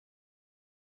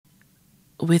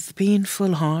With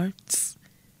painful hearts,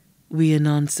 we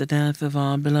announce the death of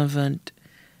our beloved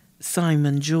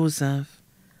Simon Joseph,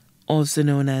 also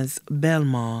known as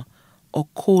Belmar or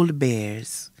Cold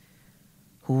Bears,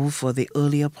 who for the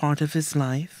earlier part of his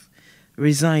life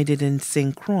resided in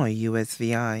St. Croix,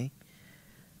 USVI,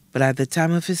 but at the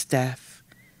time of his death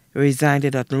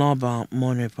resided at Laubach,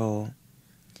 Monrepo.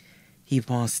 He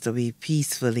passed away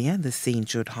peacefully at the St.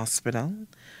 Jude Hospital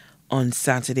on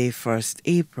Saturday, 1st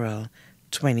April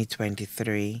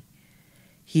 2023.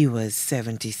 He was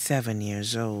 77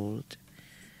 years old.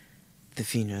 The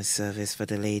funeral service for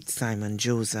the late Simon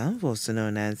Joseph, also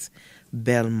known as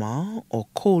Belmar or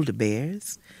Cold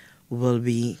Bears, will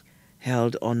be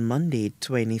held on Monday,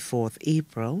 24th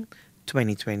April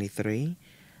 2023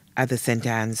 at the St.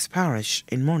 Anne's Parish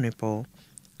in Monrepo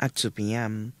at 2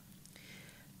 p.m.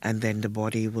 And then the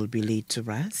body will be laid to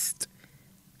rest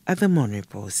at the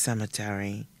Monrepo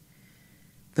Cemetery.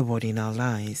 The body now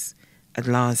lies at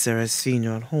Lazarus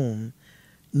Funeral Home,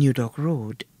 New Dock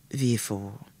Road,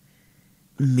 V4.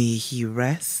 May he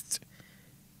rest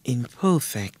in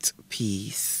perfect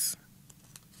peace.